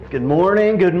Good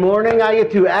morning, good morning. I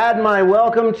get to add my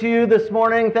welcome to you this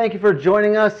morning. Thank you for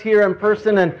joining us here in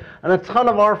person, and a ton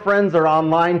of our friends are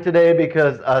online today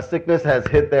because sickness has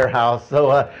hit their house.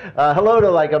 So hello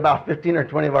to like about 15 or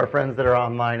 20 of our friends that are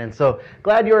online, and so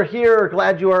glad you're here,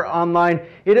 glad you are online.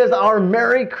 It is our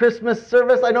Merry Christmas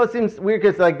service. I know it seems weird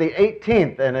because it's like the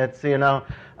 18th, and it's,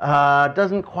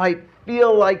 doesn't quite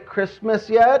feel like Christmas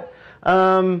yet,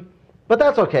 but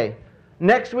that's okay.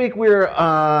 Next week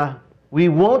we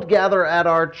won't gather at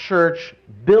our church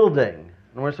building.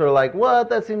 And we're sort of like, what?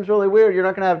 That seems really weird. You're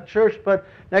not going to have church, but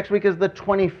next week is the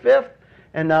 25th,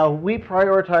 and we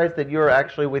prioritize that you're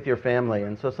actually with your family.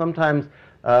 And so sometimes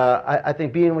I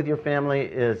think being with your family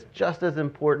is just as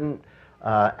important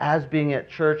as being at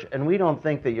church, and we don't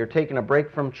think that you're taking a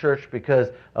break from church because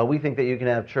we think that you can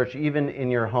have church even in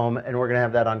your home, and we're going to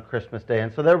have that on Christmas Day.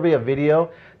 And so there will be a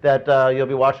video that you'll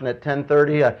be watching at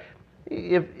 10:30.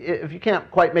 If you can't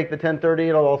quite make the 10:30,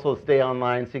 it'll also stay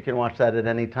online, so you can watch that at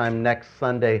any time next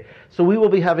Sunday. So we will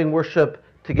be having worship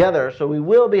together. So we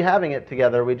will be having it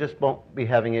together. We just won't be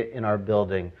having it in our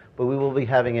building, but we will be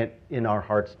having it in our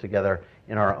hearts together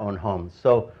in our own homes.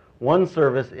 So one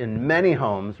service in many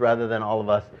homes rather than all of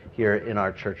us here in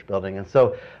our church building. And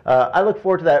so I look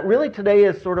forward to that. Really today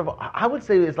is sort of, I would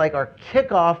say, is like our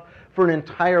kickoff for an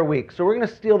entire week. So we're going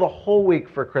to steal the whole week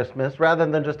for Christmas rather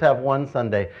than just have one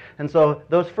Sunday. And so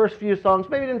those first few songs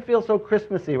maybe didn't feel so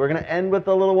Christmassy. We're going to end with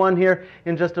a little one here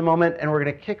in just a moment, and we're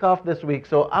going to kick off this week.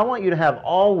 So I want you to have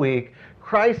all week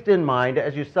Christ in mind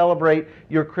as you celebrate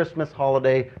your Christmas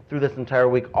holiday through this entire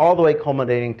week, all the way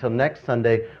culminating till next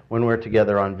Sunday when we're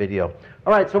together on video.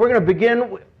 All right, so we're going to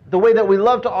begin the way that we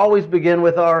love to always begin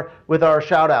with our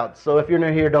shout-outs. So if you're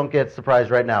new here, don't get surprised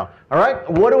right now. All right,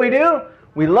 what do?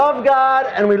 We love God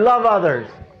and we love others.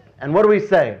 And what do we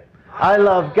say? I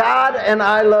love God and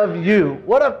I love you.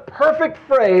 What a perfect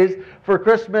phrase for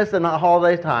Christmas and the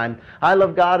holiday time. I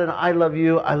love God and I love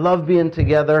you. I love being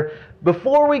together.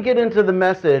 Before we get into the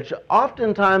message,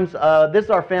 oftentimes this is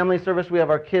our family service. We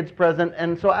have our kids present,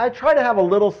 and so I try to have a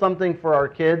little something for our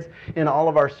kids in all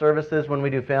of our services when we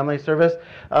do family service.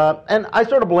 And I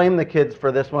sort of blame the kids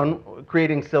for this one,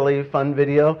 creating silly, fun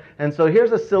video. And so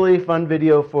here's a silly, fun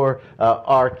video for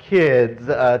our kids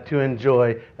to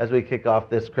enjoy as we kick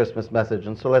off this Christmas message.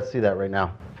 And so let's see that right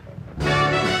now.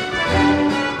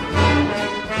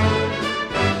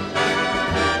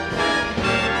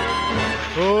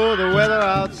 Oh, the weather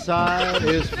outside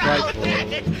is frightful,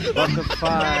 but the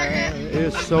fire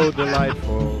is so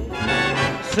delightful.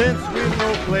 Since we've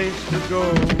no place to go,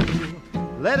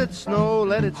 let it snow,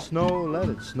 let it snow, let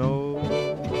it snow.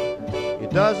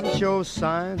 It doesn't show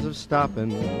signs of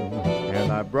stopping,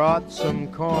 and I brought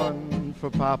some corn for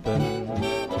popping.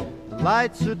 The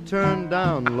lights are turned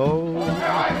down low.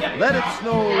 Let it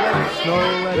snow, let it snow,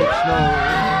 let it snow.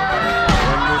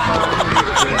 When we finally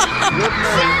get good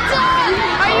night,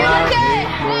 I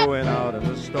hate going out in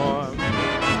the storm,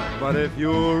 but if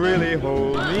you'll really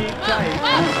hold me tight,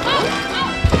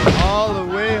 all the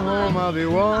way home I'll be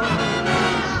warm.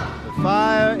 The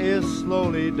fire is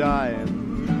slowly dying,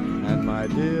 and my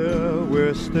dear,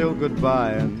 we're still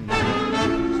goodbying.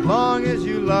 As long as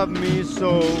you love me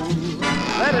so,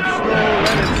 let it snow,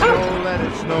 let it snow, let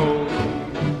it snow.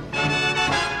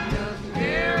 He doesn't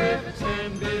care if it's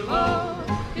 10 below.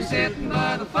 He's sitting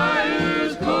by the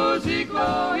fire's cozy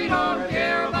glow. He don't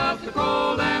care about the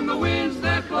cold and the winds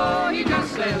that blow. He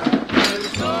just says, let it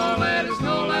snow, let it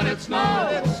snow, let it snow.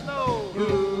 Let it snow.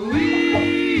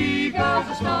 Ooh-wee goes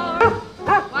the snow.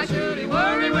 Why should he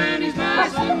worry when he's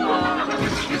nice and warm?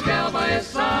 His gal by his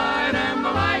side and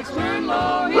the lights turn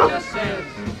low. He just says,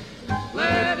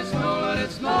 let it snow, let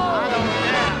it snow. I don't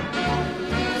care.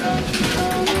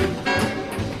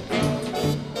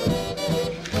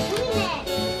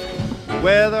 The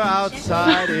weather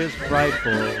outside is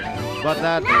frightful, but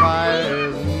that fire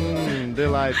is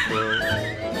delightful.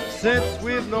 Since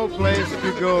we've no place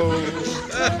to go,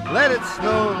 let it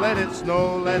snow, let it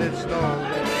snow, let it snow.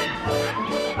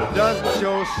 It doesn't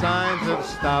show signs of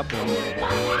stopping,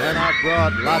 and I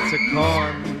brought lots of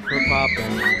corn for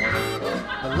popping.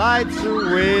 The lights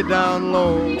are way down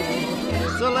low,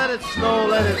 so let it snow,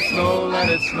 let it snow, let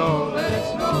it snow. Let it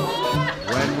snow.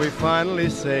 When we finally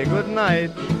say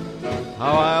goodnight,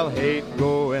 how I'll hate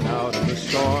going out in the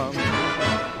storm.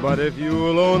 But if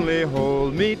you'll only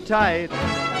hold me tight,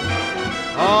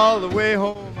 all the way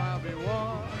home I'll be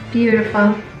warm.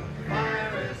 Beautiful.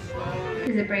 Fire is slowly.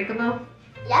 Is it breakable?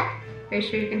 Yep. Are you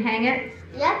sure you can hang it?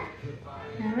 Yep.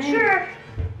 All right. Sure.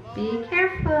 Be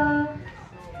careful.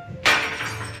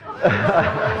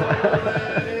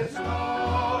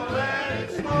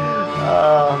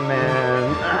 Oh,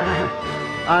 man.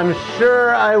 I'm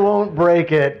sure I won't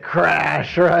break it.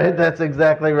 Crash, right? That's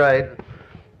exactly right.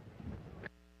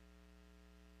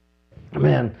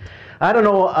 Man, I don't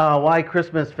know why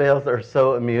Christmas fails are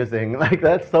so amusing. Like,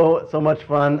 that's so much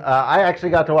fun. I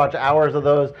actually got to watch hours of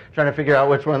those, trying to figure out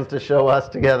which ones to show us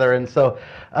together. And so,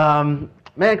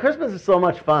 man, Christmas is so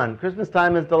much fun. Christmas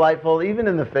time is delightful. Even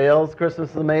in the fails, Christmas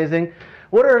is amazing.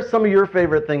 What are some of your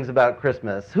favorite things about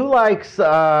Christmas? Who likes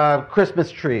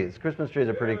Christmas trees? Christmas trees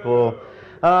are pretty cool.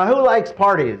 Who likes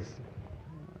parties?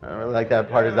 I don't really like that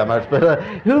parties that much, but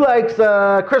who likes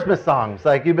Christmas songs?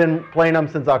 Like, you've been playing them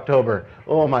since October.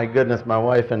 Oh my goodness, my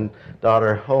wife and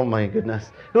daughter. Oh my goodness.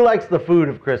 Who likes the food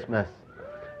of Christmas?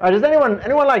 All right, does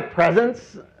anyone like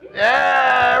presents?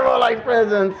 Yeah, everyone likes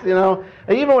presents, you know.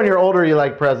 Even when you're older, you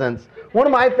like presents. One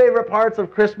of my favorite parts of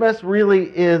Christmas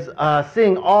really is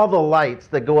seeing all the lights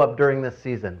that go up during this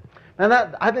season. And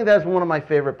I think that's one of my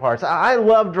favorite parts. I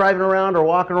love driving around or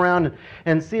walking around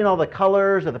and seeing all the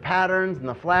colors or the patterns and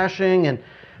the flashing. And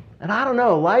I don't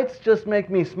know, lights just make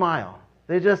me smile.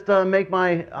 They just make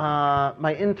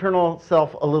my internal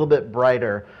self a little bit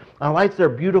brighter. Lights are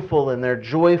beautiful and they're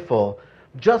joyful,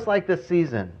 just like this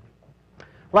season.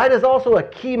 Light is also a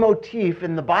key motif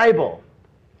in the Bible.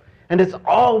 And it's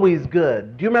always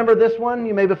good. Do you remember this one?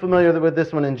 You may be familiar with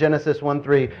this one in Genesis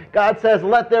 1:3. God says,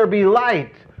 "Let there be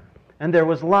light." And there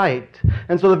was light.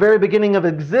 And so the very beginning of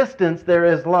existence, there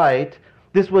is light.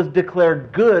 This was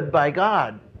declared good by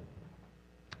God.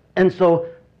 And so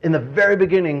in the very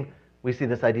beginning, we see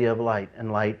this idea of light,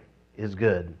 and light is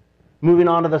good. Moving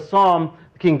on to the Psalm,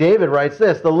 King David writes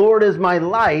this, "The Lord is my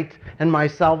light and my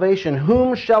salvation.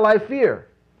 Whom shall I fear?"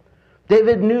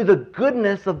 David knew the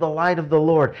goodness of the light of the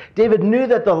Lord. David knew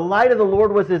that the light of the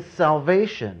Lord was his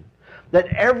salvation, that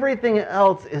everything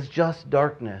else is just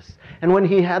darkness. And when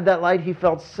he had that light, he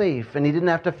felt safe, and he didn't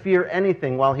have to fear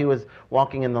anything while he was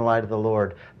walking in the light of the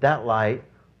Lord. That light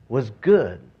was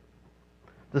good.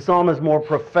 The psalm is more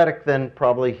prophetic than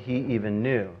probably he even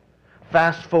knew.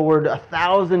 Fast forward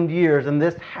 1,000 years, and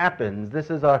this happens. This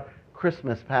is our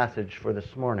Christmas passage for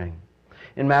this morning.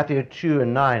 In Matthew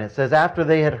 2:9, it says, "After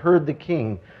they had heard the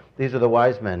king," these are the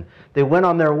wise men, "they went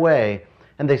on their way,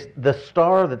 and the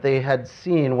star that they had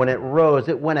seen, when it rose,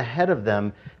 it went ahead of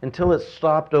them until it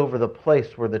stopped over the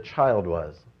place where the child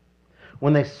was.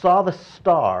 When they saw the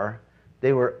star,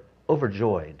 they were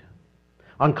overjoyed.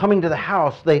 On coming to the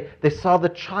house, they saw the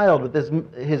child with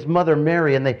his mother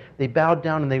Mary, and they bowed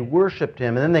down and they worshipped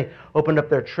him. And then they opened up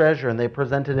their treasure, and they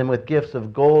presented him with gifts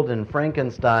of gold and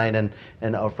frankincense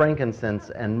and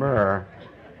frankincense and myrrh."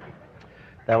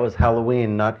 That was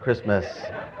Halloween, not Christmas.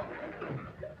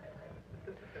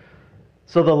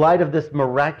 So the light of this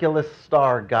miraculous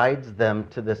star guides them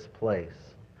to this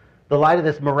place. The light of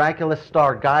this miraculous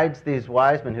star guides these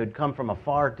wise men who had come from a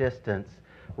far distance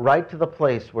right to the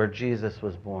place where Jesus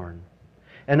was born,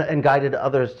 and guided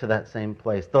others to that same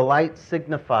place. The light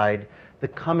signified the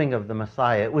coming of the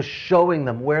Messiah. It was showing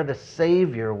them where the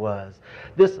Savior was.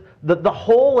 The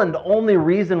whole and only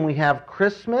reason we have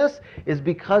Christmas is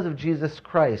because of Jesus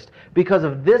Christ, because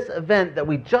of this event that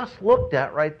we just looked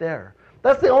at right there.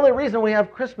 That's the only reason we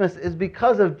have Christmas, is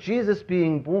because of Jesus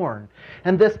being born.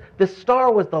 And this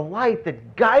star was the light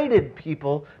that guided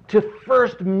people to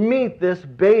first meet this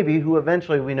baby who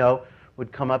eventually, we know,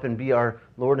 would come up and be our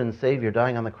Lord and Savior,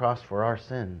 dying on the cross for our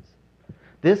sins.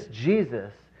 This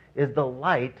Jesus is the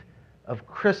light of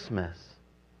Christmas.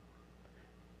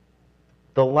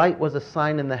 The light was a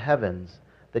sign in the heavens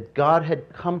that God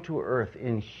had come to earth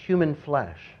in human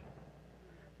flesh.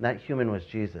 And that human was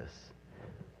Jesus.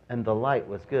 And the light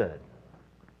was good.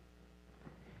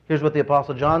 Here's what the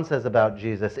Apostle John says about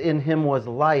Jesus. "In him was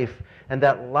life, and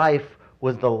that life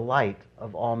was the light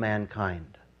of all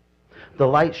mankind. The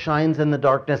light shines in the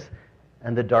darkness,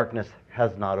 and the darkness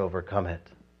has not overcome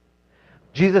it."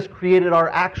 Jesus created our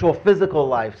actual physical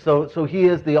life, so he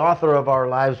is the author of our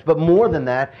lives. But more than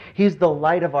that, he's the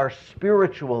light of our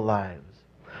spiritual lives.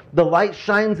 The light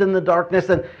shines in the darkness,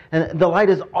 and the light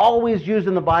is always used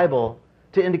in the Bible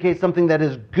to indicate something that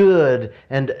is good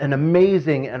and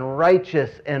amazing and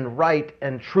righteous and right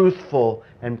and truthful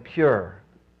and pure.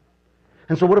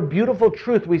 And so what a beautiful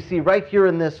truth we see right here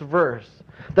in this verse,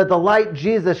 that the light,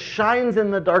 Jesus, shines in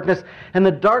the darkness, and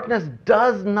the darkness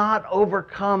does not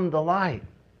overcome the light.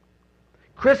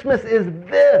 Christmas is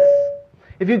this.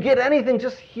 If you get anything,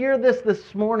 just hear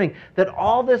this morning, that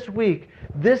all this week,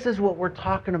 this is what we're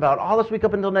talking about. All this week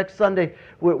up until next Sunday,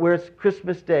 where it's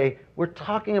Christmas Day, we're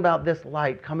talking about this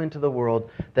light coming to the world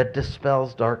that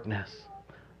dispels darkness.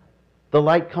 The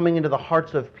light coming into the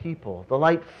hearts of people. The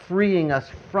light freeing us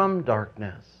from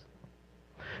darkness.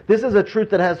 This is a truth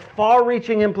that has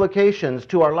far-reaching implications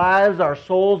to our lives, our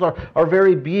souls, our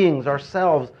very beings,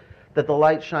 ourselves, that the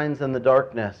light shines in the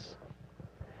darkness.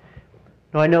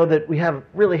 Now, I know that we have a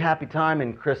really happy time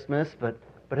in Christmas, but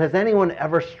has anyone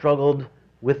ever struggled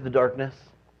with the darkness?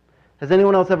 Has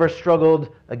anyone else ever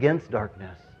struggled against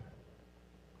darkness?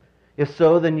 If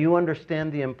so, then you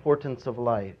understand the importance of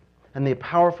light and the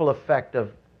powerful effect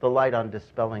of the light on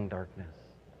dispelling darkness.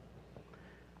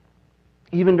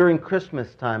 Even during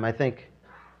Christmas time, I think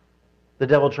the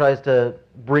devil tries to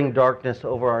bring darkness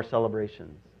over our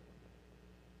celebrations.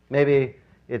 Maybe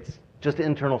it's just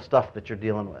internal stuff that you're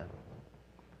dealing with.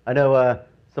 I know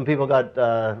some people got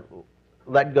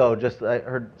let go. I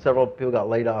heard several people got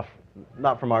laid off,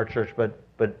 not from our church, but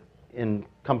in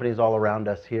companies all around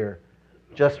us here,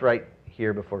 just right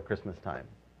here before Christmas time.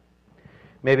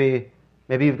 Maybe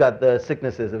you've got the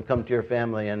sicknesses that have come to your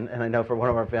family, and I know for one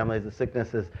of our families, the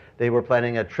sicknesses, they were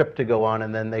planning a trip to go on,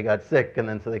 and then they got sick, and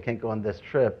then so they can't go on this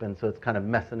trip, and so it's kind of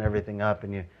messing everything up,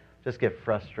 and you just get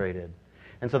frustrated.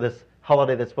 And so this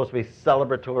holiday that's supposed to be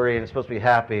celebratory and it's supposed to be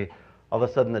happy, all of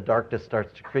a sudden the darkness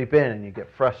starts to creep in, and you get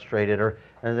frustrated. Or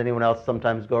does anyone else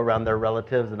sometimes go around their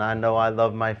relatives, and I know I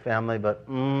love my family, but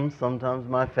sometimes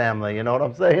my family, you know what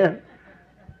I'm saying?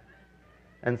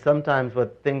 And sometimes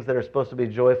with things that are supposed to be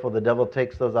joyful, the devil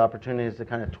takes those opportunities to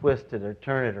kind of twist it or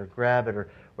turn it or grab it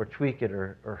or tweak it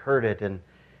or hurt it, and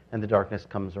the darkness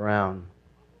comes around,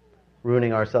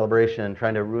 ruining our celebration,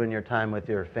 trying to ruin your time with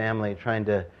your family, trying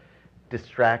to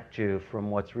distract you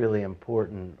from what's really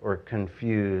important, or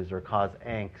confuse or cause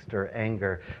angst or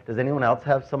anger. Does anyone else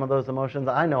have some of those emotions?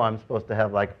 I know I'm supposed to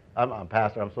have, I'm a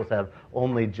pastor, I'm supposed to have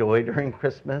only joy during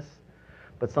Christmas.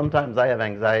 But sometimes I have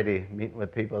anxiety meeting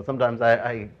with people. Sometimes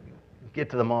I get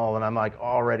to the mall and I'm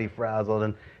already frazzled,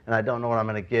 and I don't know what I'm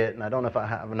going to get, and I don't know if I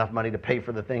have enough money to pay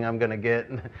for the thing I'm going to get.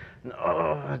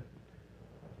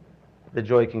 The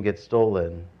joy can get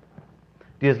stolen.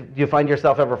 Do you find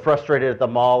yourself ever frustrated at the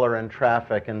mall or in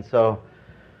traffic, and so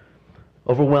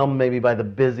overwhelmed maybe by the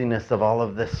busyness of all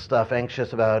of this stuff,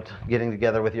 anxious about getting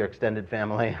together with your extended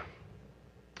family?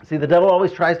 See, the devil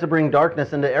always tries to bring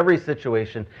darkness into every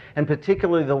situation, and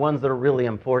particularly the ones that are really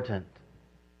important.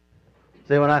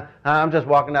 See, when I'm just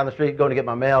walking down the street going to get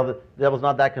my mail, the devil's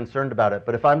not that concerned about it.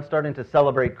 But if I'm starting to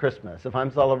celebrate Christmas, if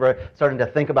I'm starting to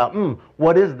think about,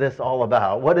 what is this all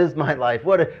about? What is my life?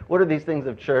 What are these things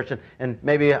of church? And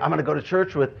maybe I'm going to go to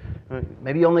church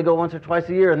maybe you only go once or twice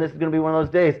a year, and this is going to be one of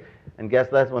those days. And guess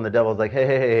that's when the devil's like,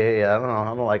 hey, I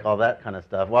don't like all that kind of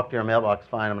stuff. Walk to your mailbox,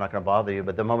 fine, I'm not going to bother you.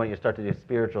 But the moment you start to do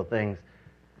spiritual things,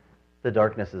 the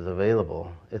darkness is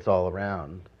available. It's all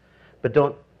around. But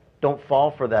don't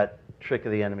fall for that trick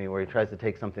of the enemy where he tries to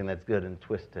take something that's good and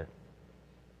twist it.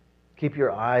 Keep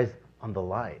your eyes on the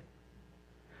light.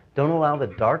 Don't allow the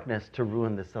darkness to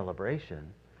ruin the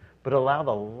celebration, but allow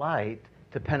the light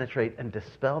to penetrate and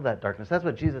dispel that darkness. That's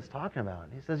what Jesus is talking about.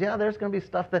 He says, yeah, there's going to be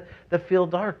stuff that feel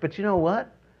dark, but you know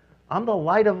what? I'm the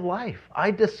light of life. I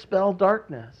dispel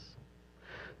darkness.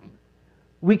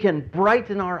 We can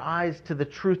brighten our eyes to the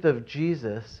truth of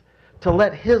Jesus to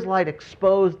let his light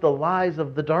expose the lies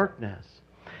of the darkness.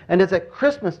 And it's at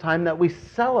Christmas time that we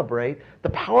celebrate the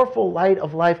powerful light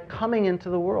of life coming into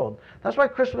the world. That's why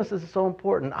Christmas is so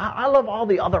important. I love all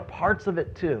the other parts of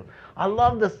it too. I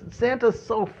love this. Santa's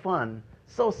so fun,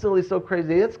 so silly, so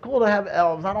crazy. It's cool to have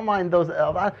elves. I don't mind those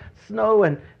elves. Snow,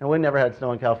 and we never had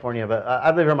snow in California, but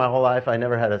I've lived here my whole life. I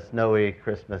never had a snowy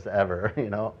Christmas ever.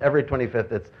 Every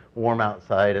 25th it's warm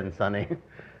outside and sunny.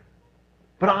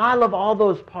 But I love all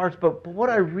those parts. But what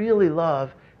I really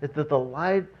love is that the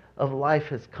light of life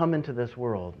has come into this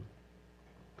world,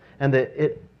 and that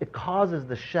it causes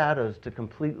the shadows to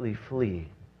completely flee.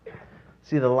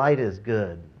 See, the light is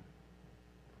good.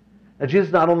 Now,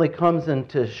 Jesus not only comes in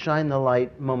to shine the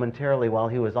light momentarily while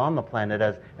he was on the planet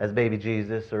as baby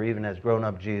Jesus or even as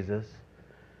grown-up Jesus,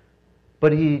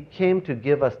 but he came to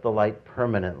give us the light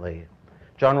permanently.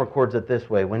 John records it this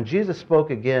way. When Jesus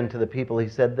spoke again to the people, he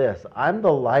said this, "I'm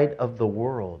the light of the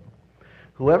world.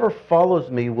 Whoever follows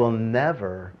me will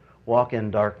never walk in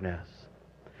darkness,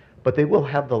 but they will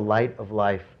have the light of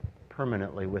life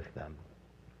permanently with them."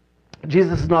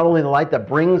 Jesus is not only the light that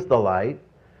brings the light,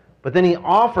 but then he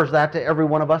offers that to every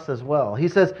one of us as well. He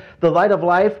says, the light of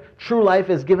life, true life,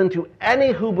 is given to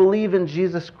any who believe in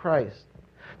Jesus Christ,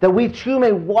 that we too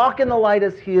may walk in the light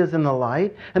as he is in the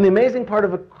light. And the amazing part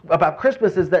about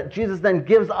Christmas is that Jesus then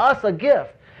gives us a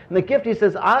gift. And the gift, he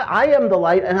says, I am the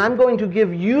light, and I'm going to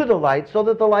give you the light so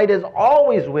that the light is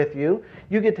always with you.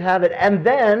 You get to have it, and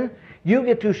then you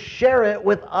get to share it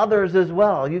with others as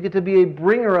well. You get to be a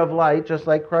bringer of light just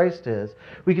like Christ is.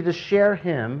 We get to share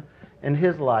him and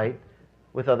his light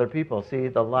with other people. See,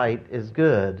 the light is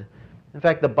good. In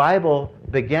fact, the Bible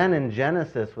began in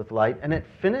Genesis with light, and it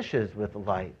finishes with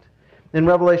light. In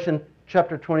Revelation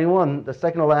chapter 21, the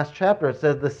second to last chapter, it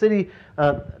says the city,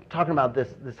 talking about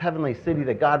this heavenly city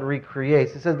that God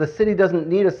recreates, it says the city doesn't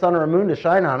need a sun or a moon to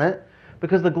shine on it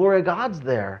because the glory of God's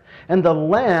there. And the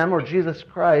Lamb, or Jesus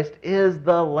Christ, is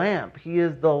the lamp. He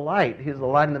is the light. He's the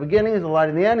light in the beginning, He's the light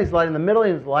in the end, He's the light in the middle,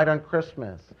 and He's the light on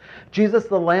Christmas. Jesus,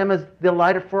 the Lamb, is the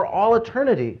light for all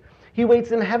eternity. He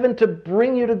waits in heaven to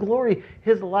bring you to glory.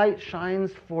 His light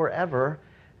shines forever,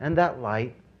 and that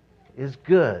light is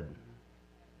good.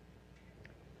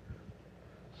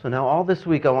 So now all this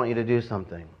week I want you to do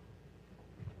something.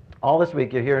 All this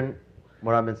week you're hearing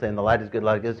what I've been saying, the light is good,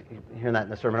 light is good. You're hearing that in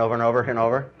the sermon over and over and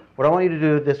over. What I want you to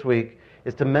do this week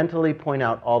is to mentally point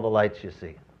out all the lights you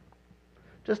see.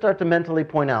 Just start to mentally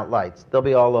point out lights. They'll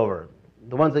be all over,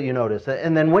 the ones that you notice.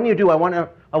 And then when you do, I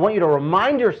want you to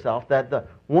remind yourself that the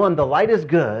light is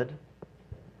good,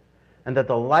 and that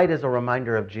the light is a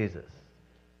reminder of Jesus.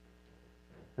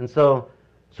 And so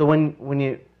when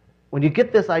you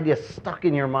get this idea stuck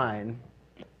in your mind,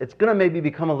 it's going to maybe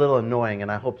become a little annoying,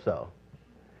 and I hope so.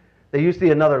 That you see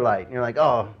another light, and you're like,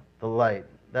 oh, the light,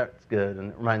 that's good,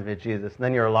 and it reminds me of Jesus. And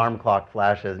then your alarm clock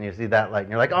flashes, and you see that light, and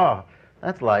you're like, oh,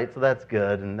 that's light, so that's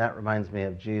good, and that reminds me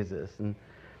of Jesus. And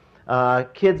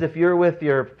kids, if you're with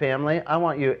your family, I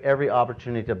want you every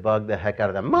opportunity to bug the heck out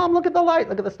of them. Mom, look at the light,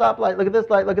 look at the stoplight, look at this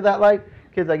light, look at that light.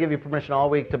 Kids, I give you permission all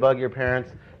week to bug your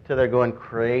parents till they're going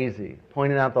crazy,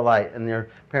 pointing out the light. And your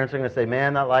parents are going to say,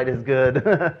 man, that light is good,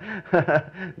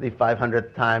 the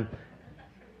 500th time.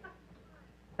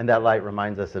 And that light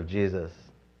reminds us of Jesus.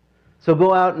 So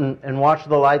go out and watch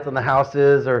the lights on the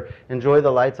houses, or enjoy the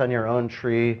lights on your own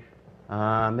tree.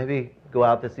 Maybe go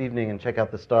out this evening and check out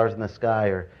the stars in the sky,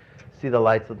 or see the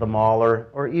lights at the mall,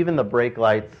 or even the brake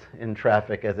lights in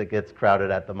traffic as it gets crowded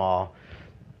at the mall.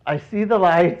 I see the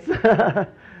lights.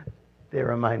 They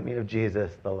remind me of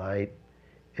Jesus. The light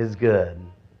is good.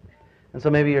 And so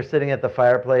maybe you're sitting at the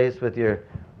fireplace with your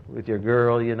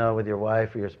girl, with your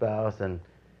wife or your spouse, and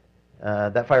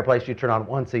that fireplace you turn on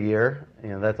once a year.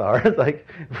 That's ours. Like,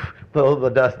 blow the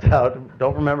dust out.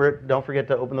 Don't forget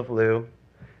to open the flue.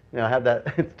 Have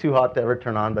that. It's too hot to ever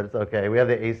turn on, but it's okay. We have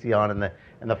the AC on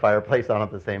and the fireplace on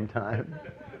at the same time.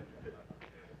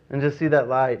 And just see that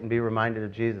light and be reminded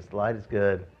of Jesus. The light is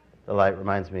good. The light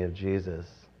reminds me of Jesus.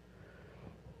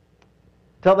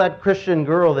 Tell that Christian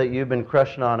girl that you've been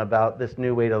crushing on about this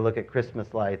new way to look at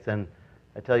Christmas lights. And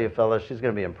I tell you, fellas, she's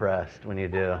going to be impressed when you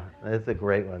do. It's a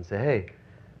great one. Say, hey,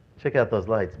 check out those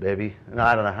lights, baby. And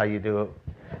I don't know how you do it,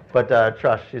 but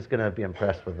trust, she's going to be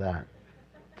impressed with that.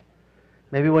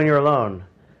 Maybe when you're alone,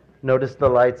 notice the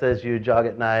lights as you jog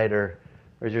at night, or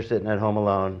as you're sitting at home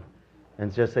alone,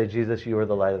 and just say, Jesus, you are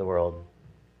the light of the world.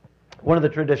 One of the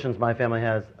traditions my family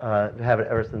has, have it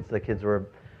ever since the kids were,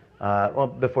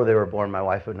 before they were born, my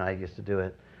wife and I used to do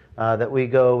it, that we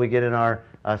get in our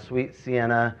sweet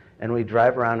Sienna, and we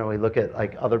drive around and we look at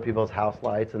like other people's house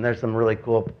lights, and there's some really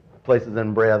cool places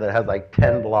in Brea that has like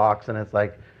 10 blocks, and it's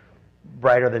like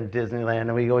brighter than Disneyland,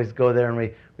 and we always go there, and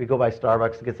we go by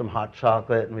Starbucks to get some hot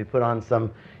chocolate, and we put on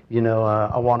some,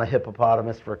 I Want a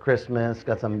Hippopotamus for Christmas,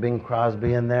 got some Bing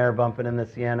Crosby in there bumping in the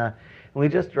Sienna, and we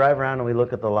just drive around and we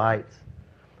look at the lights,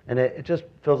 and it just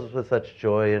fills us with such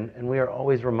joy, and we are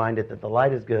always reminded that the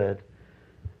light is good,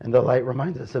 and the light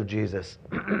reminds us of Jesus.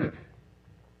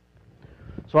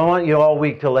 So I want you all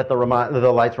week to let the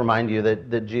lights remind you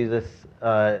that Jesus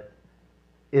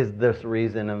is this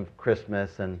reason of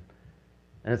Christmas, and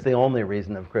it's the only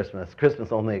reason of Christmas.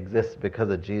 Christmas only exists because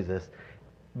of Jesus.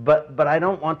 But I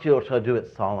don't want you to do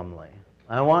it solemnly.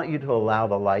 I want you to allow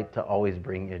the light to always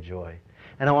bring you joy.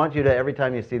 And I want you to, every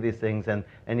time you see these things and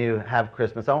you have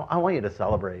Christmas, I want you to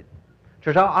celebrate.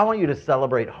 Church, I want you to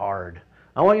celebrate hard.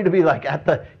 I want you to be like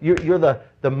you're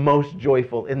the most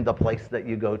joyful in the place that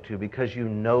you go to, because you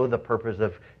know the purpose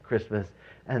of Christmas,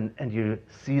 and you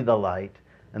see the light,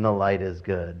 and the light is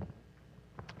good.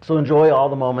 So enjoy all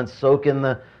the moments, soak in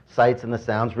the sights and the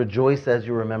sounds, rejoice as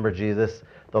you remember Jesus,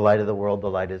 the light of the world, the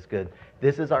light is good.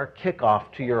 This is our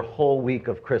kickoff to your whole week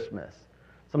of Christmas.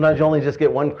 Sometimes you only just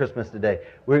get one Christmas today.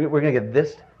 We're going to get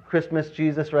this Christmas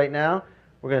Jesus right now.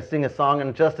 We're going to sing a song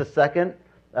in just a second,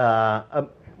 a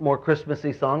more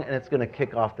Christmassy song, and it's going to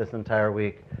kick off this entire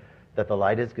week, that the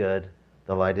light is good,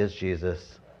 the light is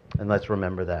Jesus, and let's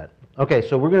remember that. Okay,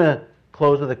 so we're going to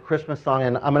close with a Christmas song,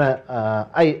 and I'm going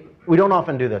to, we don't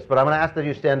often do this, but I'm going to ask that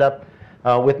you stand up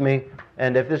with me,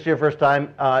 and if this is your first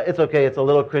time, it's okay, it's a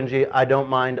little cringy. I don't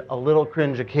mind a little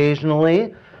cringe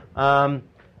occasionally.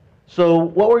 So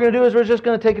what we're going to do is we're just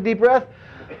going to take a deep breath,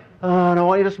 And I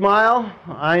want you to smile.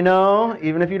 I know,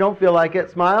 even if you don't feel like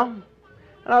it, smile.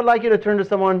 And I'd like you to turn to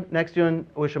someone next to you and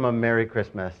wish them a Merry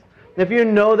Christmas. If you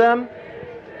know them,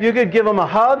 you could give them a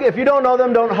hug. If you don't know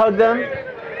them, don't hug them.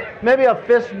 Maybe a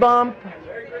fist bump.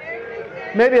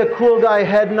 Maybe a cool guy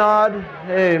head nod.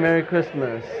 Hey, Merry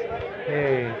Christmas.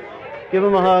 Hey. Give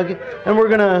them a hug. And we're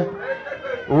going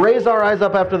to raise our eyes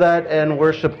up after that and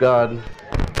worship God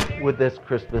with this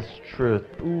Christmas truth.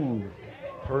 Ooh,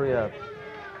 hurry up.